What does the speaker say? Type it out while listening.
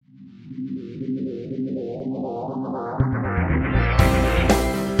So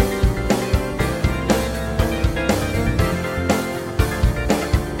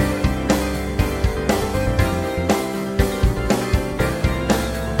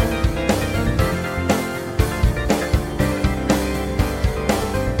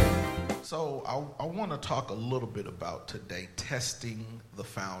I want to talk a little bit about today testing the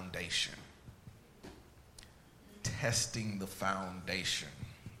foundation. Testing the foundation.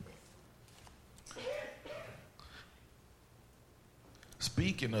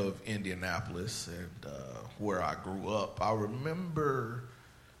 Speaking of Indianapolis and where I grew up, I remember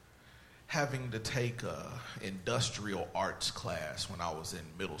having to take an industrial arts class when I was in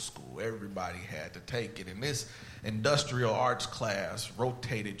middle school. Everybody had to take it. And this industrial arts class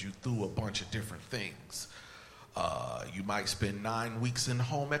rotated you through a bunch of different things. You might spend 9 weeks in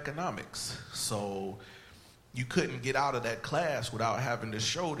home economics. So you couldn't get out of that class without having to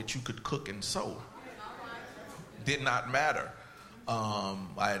show that you could cook and sew. Did not matter. I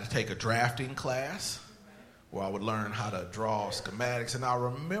had to take a drafting class where I would learn how to draw schematics. And I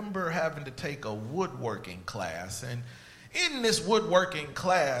remember having to take a woodworking class. And in this woodworking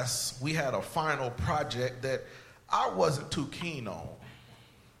class, we had a final project that I wasn't too keen on.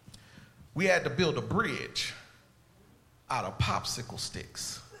 We had to build a bridge out of popsicle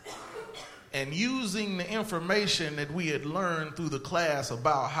sticks. And using the information that we had learned through the class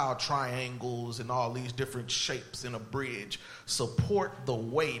about how triangles and all these different shapes in a bridge support the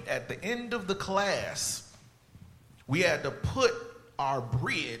weight, at the end of the class, we had to put our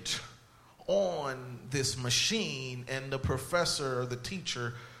bridge on this machine, and the professor or the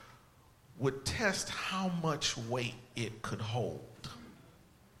teacher would test how much weight it could hold.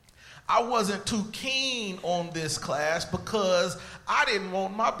 I wasn't too keen on this class because I didn't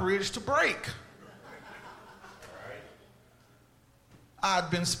want my bridge to break.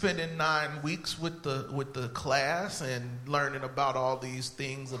 I'd been spending 9 weeks with the class and learning about all these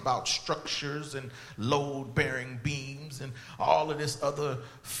things about structures and load-bearing beams and all of this other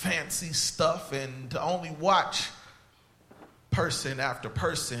fancy stuff, and to only watch person after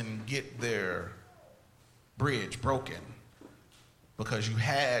person get their bridge broken because you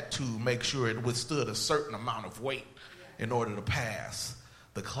had to make sure it withstood a certain amount of weight in order to pass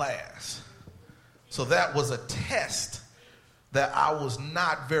the class. So that was a test that I was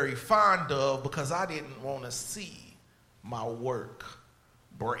not very fond of because I didn't want to see my work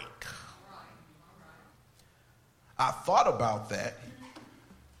break. I thought about that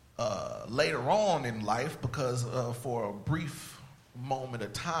later on in life because for a brief moment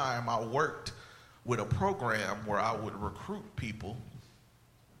of time, I worked with a program where I would recruit people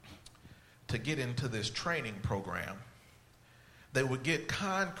to get into this training program. They would get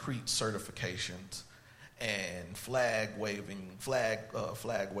concrete certifications and flag waving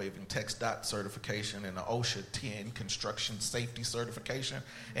text dot certification and an OSHA 10 construction safety certification.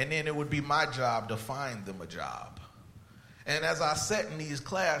 And then it would be my job to find them a job. And as I sat in these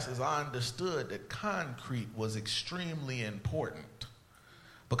classes, I understood that concrete was extremely important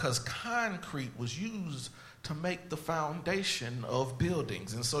because concrete was used to make the foundation of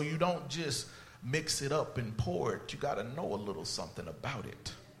buildings. And so you don't just mix it up and pour it. You got to know a little something about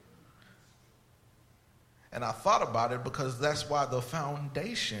it. And I thought about it because that's why the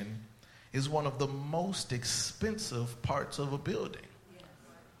foundation is one of the most expensive parts of a building.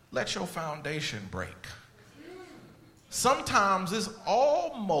 Let your foundation break. Sometimes it's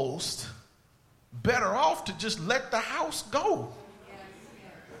almost better off to just let the house go.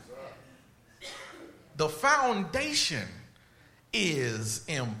 The foundation is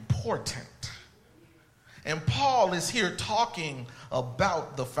important. And Paul is here talking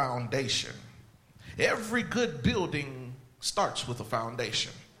about the foundation. Every good building starts with a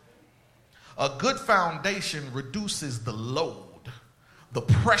foundation. A good foundation reduces the load, the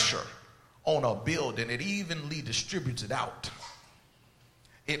pressure on a building. It evenly distributes it out.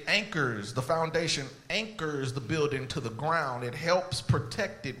 The foundation anchors the building to the ground. It helps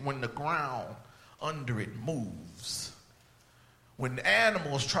protect it when the ground under it moves. When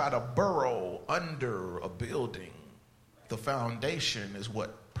animals try to burrow under a building, the foundation is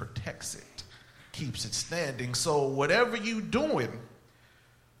what protects it, keeps it standing. So whatever you're doing,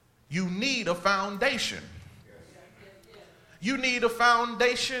 you need a foundation. You need a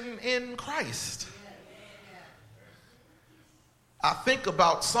foundation in Christ. I think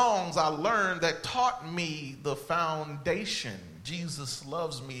about songs I learned that taught me the foundation. Jesus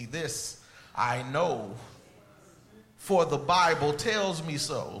loves me, this I know, for the Bible tells me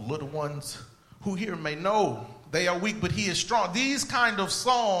so. Little ones who hear may know they are weak, but he is strong. These kind of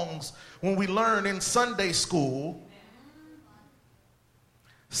songs, when we learn in Sunday school,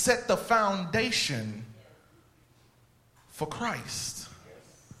 set the foundation for Christ.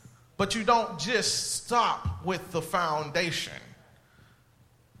 But you don't just stop with the foundation.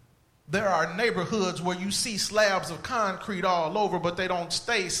 There are neighborhoods where you see slabs of concrete all over, but they don't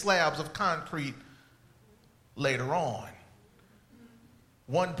stay slabs of concrete later on.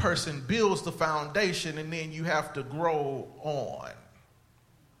 One person builds the foundation and then you have to grow on.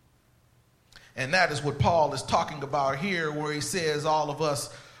 And that is what Paul is talking about here, where he says all of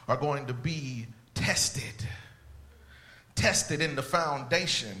us are going to be tested. Tested in the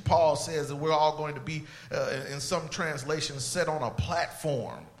foundation. Paul says that we're all going to be, in some translations, set on a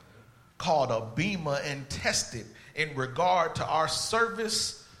platform called a bema and tested in regard to our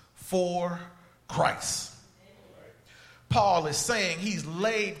service for Christ. Paul is saying he's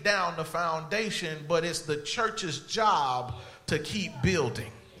laid down the foundation, but it's the church's job to keep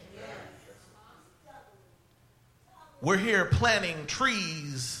building. We're here planting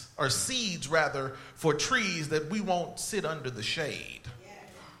trees, or seeds rather, for trees that we won't sit under the shade.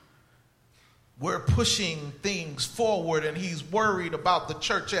 We're pushing things forward, and he's worried about the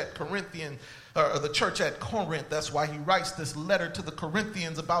church at Corinthian, or the church at Corinth. That's why he writes this letter to the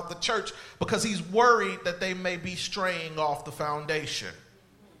Corinthians about the church, because he's worried that they may be straying off the foundation.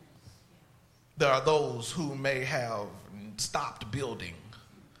 There are those who may have stopped building.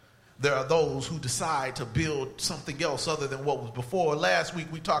 There are those who decide to build something else other than what was before. Last week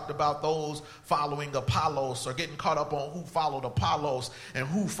we talked about those following Apollos, or getting caught up on who followed Apollos and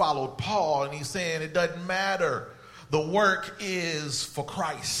who followed Paul. And he's saying it doesn't matter. The work is for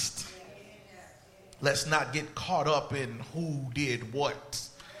Christ. Let's not get caught up in who did what.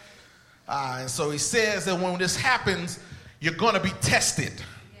 And so he says that when this happens, you're going to be tested.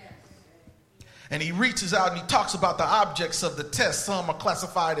 And he reaches out and he talks about the objects of the test. Some are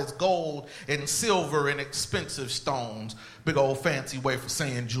classified as gold and silver and expensive stones. Big old fancy way for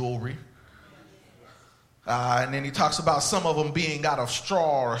saying jewelry. And then he talks about some of them being out of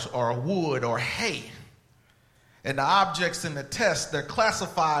straw or wood or hay. And the objects in the test, they're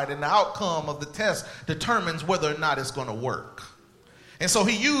classified, and the outcome of the test determines whether or not it's going to work. And so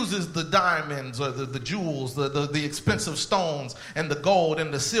he uses the diamonds or the jewels, the expensive stones and the gold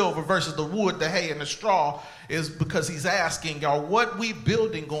and the silver versus the wood, the hay, and the straw, is because he's asking, are what we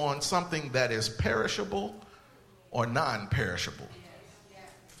building on something that is perishable or non-perishable?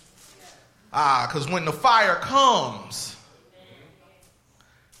 Because when the fire comes,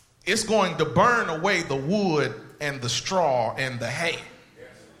 it's going to burn away the wood and the straw and the hay.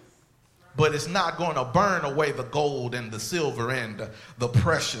 But it's not going to burn away the gold and the silver and the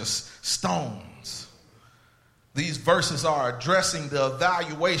precious stones. These verses are addressing the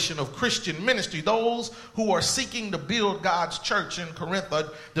evaluation of Christian ministry. Those who are seeking to build God's church in Corinth are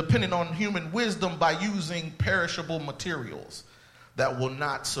depending on human wisdom by using perishable materials that will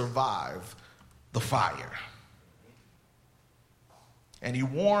not survive the fire. And he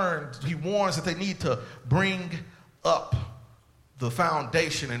warns that they need to bring up the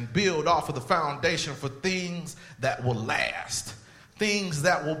foundation and build off of the foundation for things that will last, things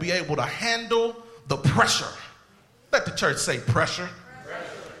that will be able to handle the pressure. Let the church say pressure.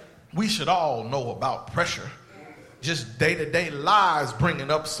 We should all know about pressure. Just day-to-day lives bringing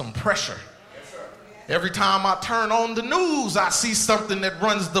up some pressure. Every time I turn on the news, I see something that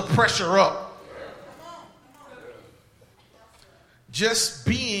runs the pressure up. Just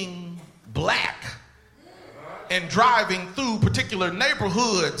being black and driving through particular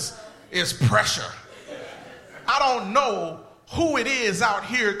neighborhoods is pressure. I don't know who it is out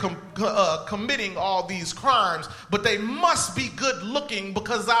here committing all these crimes, but they must be good looking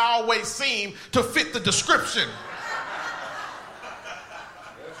because I always seem to fit the description.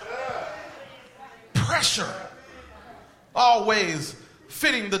 Pressure. Always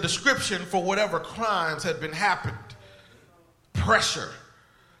fitting the description for whatever crimes had been happened. Pressure.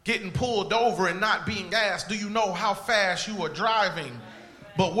 Getting pulled over and not being asked, do you know how fast you are driving?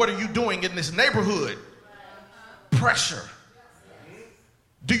 But what are you doing in this neighborhood? Pressure.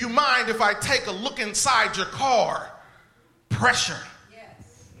 Do you mind if I take a look inside your car? Pressure.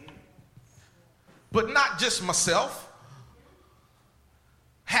 But not just myself.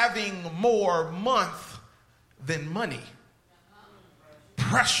 Having more month than money.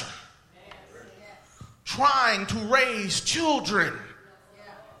 Pressure. Trying to raise children.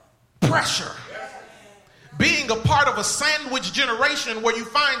 Pressure. Being a part of a sandwich generation where you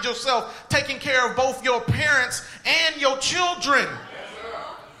find yourself taking care of both your parents and your children.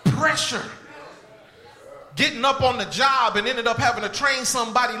 Pressure. Getting up on the job and ended up having to train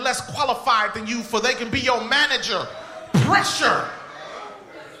somebody less qualified than you for they can be your manager. Pressure.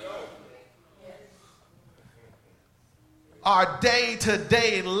 Our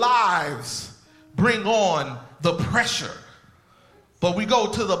day-to-day lives bring on the pressure But we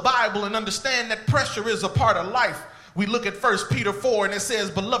go to the Bible and understand that pressure is a part of life. We look at 1 Peter 4 and it says,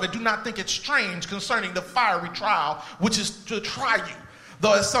 beloved, do not think it strange concerning the fiery trial, which is to try you.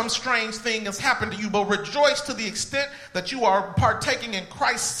 Though some strange thing has happened to you, but rejoice to the extent that you are partaking in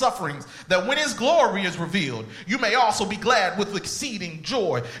Christ's sufferings, that when his glory is revealed, you may also be glad with exceeding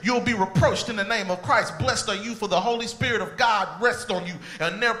joy. You'll be reproached in the name of Christ. Blessed are you, for the Holy Spirit of God rests on you,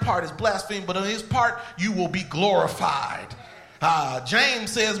 and their part is blasphemed, but on his part you will be glorified.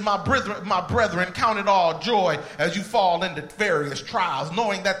 James says, my brethren, count it all joy as you fall into various trials,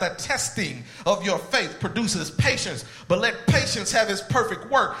 knowing that the testing of your faith produces patience. But let patience have its perfect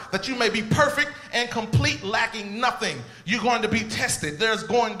work, that you may be perfect and complete, lacking nothing. You're going to be tested. There's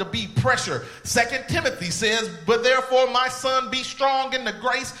going to be pressure. 2 Timothy says, but therefore, my son, be strong in the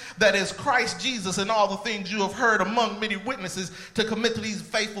grace that is Christ Jesus, and all the things you have heard among many witnesses, to commit to these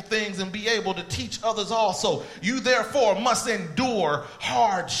faithful things and be able to teach others also. You therefore must endure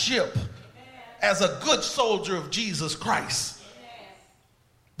hardship as a good soldier of Jesus Christ.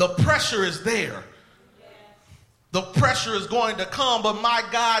 The pressure is there. The pressure is going to come, but my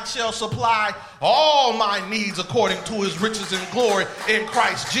God shall supply all my needs according to his riches and glory in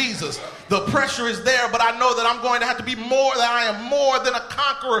Christ Jesus. The pressure is there, but I know that I'm going to have to be more, that I am more than a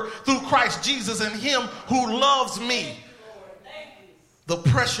conqueror through Christ Jesus and him who loves me. The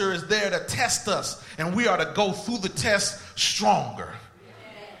pressure is there to test us, and we are to go through the test stronger.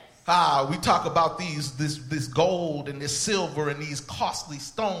 We talk about this gold and this silver and these costly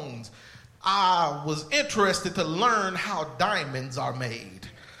stones. I was interested to learn how diamonds are made.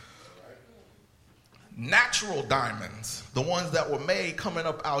 Natural diamonds, the ones that were made coming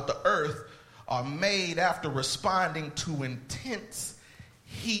up out the earth, are made after responding to intense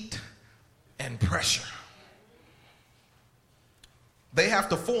heat and pressure. They have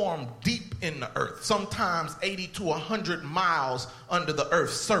to form deep in the earth, sometimes 80 to 100 miles under the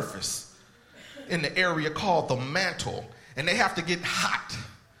earth's surface in the area called the mantle. And they have to get hot.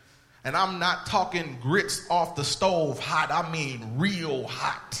 And I'm not talking grits off the stove hot. I mean real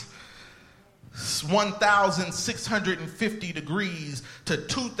hot. 1,650 degrees to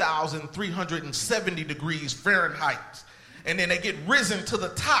 2,370 degrees Fahrenheit. And then they get risen to the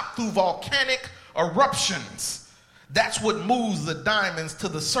top through volcanic eruptions. That's what moves the diamonds to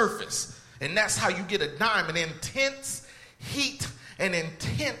the surface. And that's how you get a diamond. Intense heat and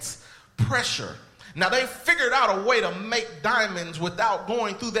intense pressure. Now, they figured out a way to make diamonds without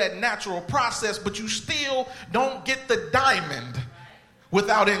going through that natural process, but you still don't get the diamond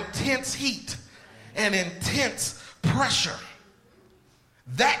without intense heat and intense pressure.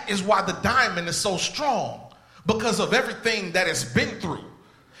 That is why the diamond is so strong, because of everything that it's been through.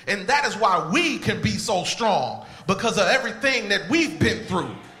 And that is why we can be so strong, because of everything that we've been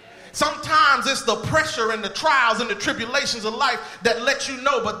through. Sometimes it's the pressure and the trials and the tribulations of life that let you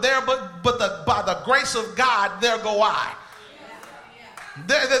know, by the grace of God, there go I.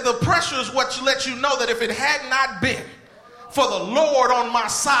 The pressure is what lets you know that if it had not been for the Lord on my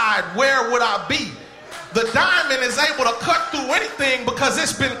side, where would I be? The diamond is able to cut through anything because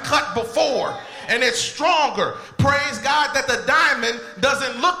it's been cut before and it's stronger. Praise God that the diamond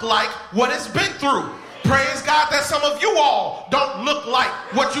doesn't look like what it's been through. Praise God that some of you all don't look like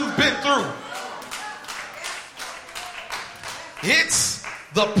what you've been through. It's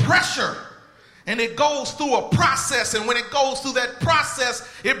the pressure, and it goes through a process, and when it goes through that process,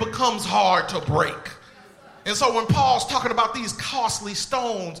 it becomes hard to break. And so when Paul's talking about these costly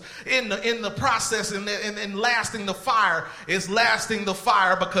stones in the process and lasting the fire, it's lasting the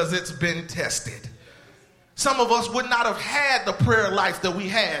fire because it's been tested. Some of us would not have had the prayer life that we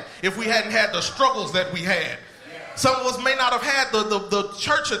had if we hadn't had the struggles that we had. Some of us may not have had the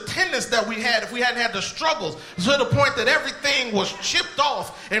church attendance that we had if we hadn't had the struggles, to the point that everything was chipped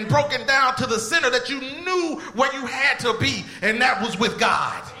off and broken down to the center that you knew where you had to be, and that was with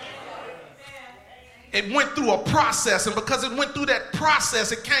God. It went through a process, and because it went through that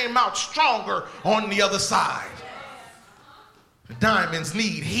process, it came out stronger on the other side. Diamonds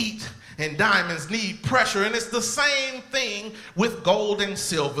need heat, and diamonds need pressure, and it's the same thing with gold and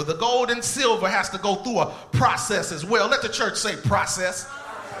silver. The gold and silver has to go through a process as well. Let the church say process.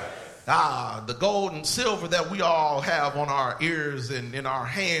 The gold and silver that we all have on our ears and in our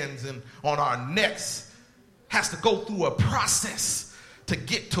hands and on our necks has to go through a process to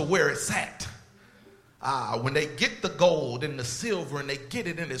get to where it's at. When they get the gold and the silver and they get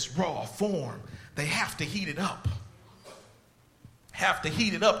it in its raw form, they have to heat it up. Have to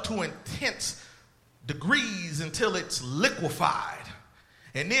heat it up to intense degrees until it's liquefied.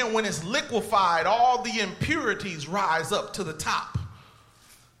 And then when it's liquefied, all the impurities rise up to the top.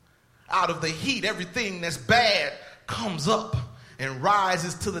 Out of the heat, everything that's bad comes up. and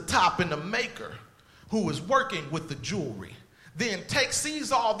rises to the top, and the maker who is working with the jewelry then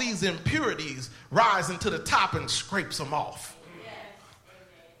sees all these impurities rising to the top and scrapes them off.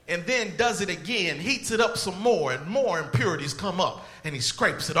 And then does it again, heats it up some more, and more impurities come up, and he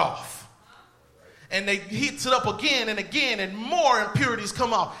scrapes it off. And he heats it up again, and more impurities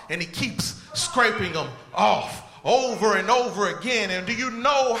come out, and he keeps scraping them off over and over again. And do you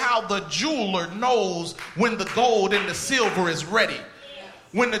know how the jeweler knows when the gold and the silver is ready?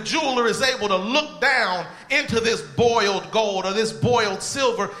 When the jeweler is able to look down into this boiled gold or this boiled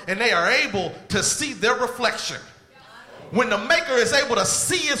silver, and they are able to see their reflection. When the maker is able to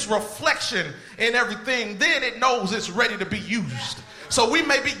see its reflection in everything, then it knows it's ready to be used. So we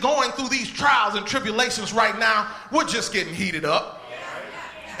may be going through these trials and tribulations right now. We're just getting heated up.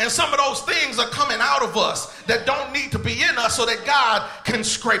 And some of those things are coming out of us that don't need to be in us so that God can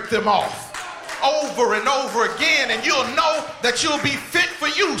scrape them off over and over again. And you'll know that you'll be fit for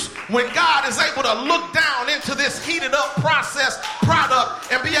use when God is able to look down into this heated up processed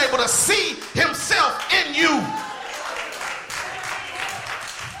product and be able to see himself in you.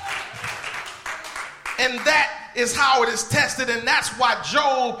 And that is how it is tested. And that's why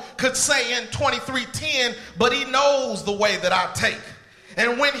Job could say in 23:10, but he knows the way that I take.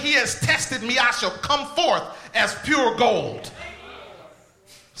 And when he has tested me, I shall come forth as pure gold.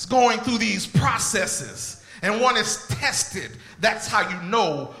 It's going through these processes. And when it's tested, that's how you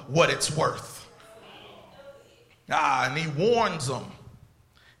know what it's worth. And he warns them.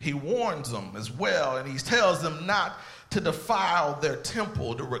 He warns them as well. And he tells them not to defile their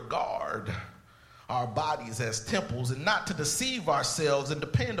temple, to regard our bodies as temples, and not to deceive ourselves and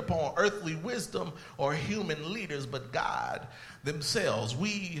depend upon earthly wisdom or human leaders, but God themselves.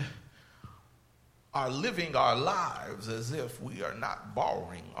 We are living our lives as if we are not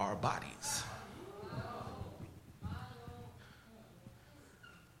borrowing our bodies.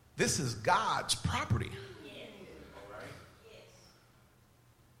 This is God's property.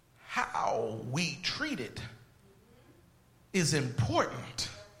 How we treat it is important.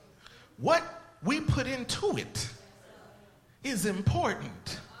 What we put into it is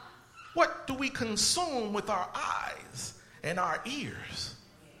important. What do we consume with our eyes and our ears?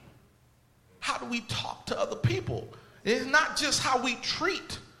 How do we talk to other people? It's not just how we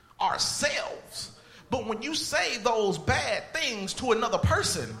treat ourselves, but when you say those bad things to another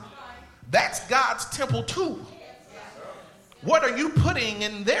person, that's God's temple too. What are you putting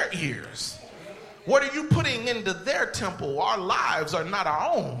in their ears? What are you putting into their temple? Our lives are not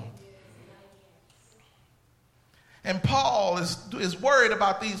our own. And Paul is worried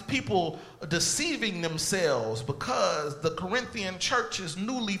about these people deceiving themselves because the Corinthian church is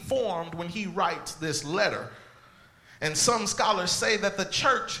newly formed when he writes this letter. And some scholars say that the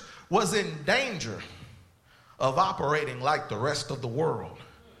church was in danger of operating like the rest of the world,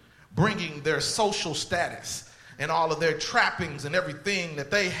 bringing their social status and all of their trappings and everything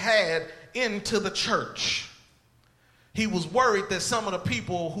that they had into the church. He was worried that some of the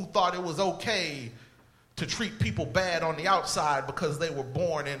people who thought it was okay to treat people bad on the outside because they were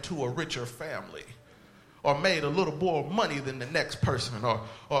born into a richer family or made a little more money than the next person, or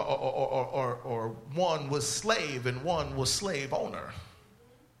one was slave and one was slave owner.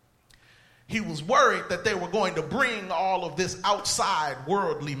 He was worried that they were going to bring all of this outside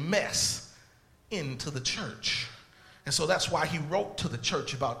worldly mess into the church. And so that's why he wrote to the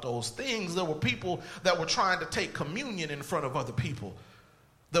church about those things. There were people that were trying to take communion in front of other people.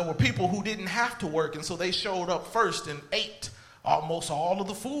 There were people who didn't have to work, and so they showed up first and ate almost all of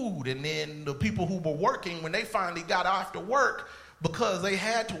the food. And then the people who were working, when they finally got after work, because they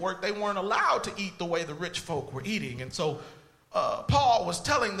had to work, they weren't allowed to eat the way the rich folk were eating. And so Paul was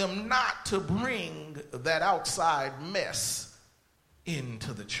telling them not to bring that outside mess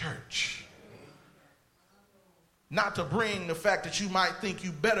into the church. Not to bring the fact that you might think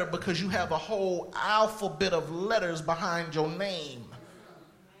you better because you have a whole alphabet of letters behind your name.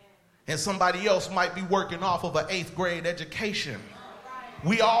 And somebody else might be working off of an 8th grade education.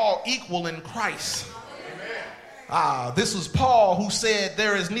 We all equal in Christ. This was Paul who said,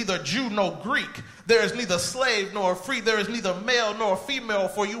 there is neither Jew nor Greek. There is neither slave nor free. There is neither male nor female,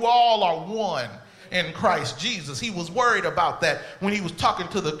 for you all are one in Christ Jesus. He was worried about that when he was talking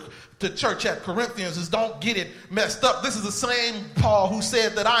to the church at Corinthians. Is don't get it messed up. This is the same Paul who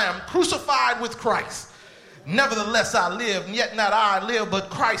said that I am crucified with Christ. Nevertheless I live, and yet not I live, but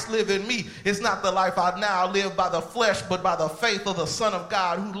Christ live in me. It's not the life I now live by the flesh, but by the faith of the Son of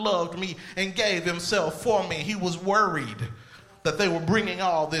God who loved me and gave himself for me. He was worried that they were bringing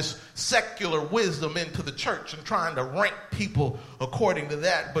all this secular wisdom into the church and trying to rank people according to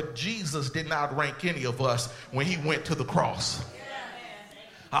that. But Jesus did not rank any of us when he went to the cross.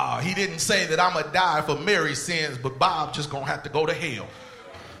 He didn't say that I'm going to die for Mary's sins, but Bob just going to have to go to hell.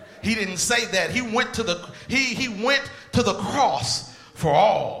 He didn't say that. He went to the cross for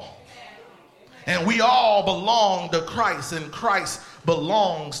all. And we all belong to Christ, and Christ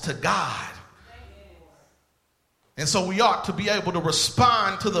belongs to God. And so we ought to be able to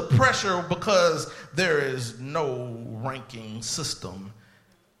respond to the pressure because there is no ranking system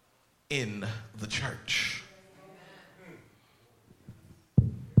in the church.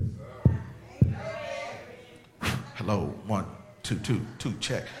 Hello, 1, 2, 2, 2,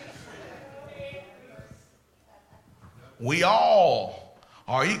 check. We all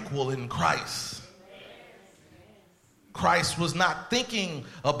are equal in Christ. Christ was not thinking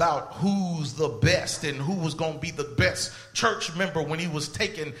about who's the best and who was going to be the best church member when he was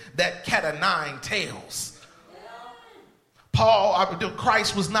taking that cat of nine tails.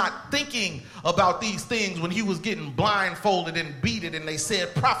 Christ was not thinking about these things when he was getting blindfolded and beaten and they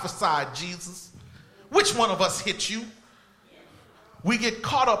said, prophesy, Jesus. Which one of us hit you? We get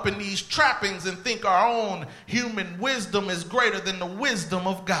caught up in these trappings and think our own human wisdom is greater than the wisdom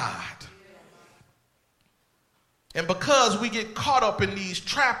of God. And because we get caught up in these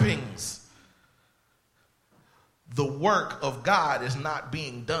trappings, the work of God is not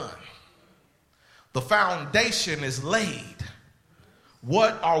being done. The foundation is laid.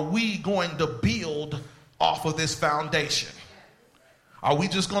 What are we going to build off of this foundation? Are we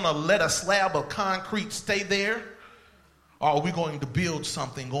just going to let a slab of concrete stay there? Or are we going to build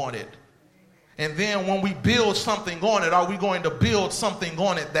something on it? And then when we build something on it, are we going to build something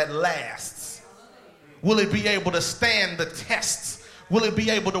on it that lasts? Will it be able to stand the tests? Will it be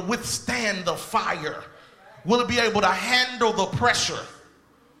able to withstand the fire? Will it be able to handle the pressure?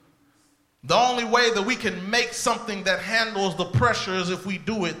 The only way that we can make something that handles the pressure is if we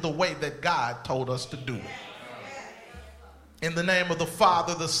do it the way that God told us to do it. In the name of the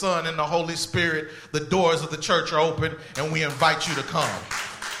Father, the Son, and the Holy Spirit, the doors of the church are open, and we invite you to come.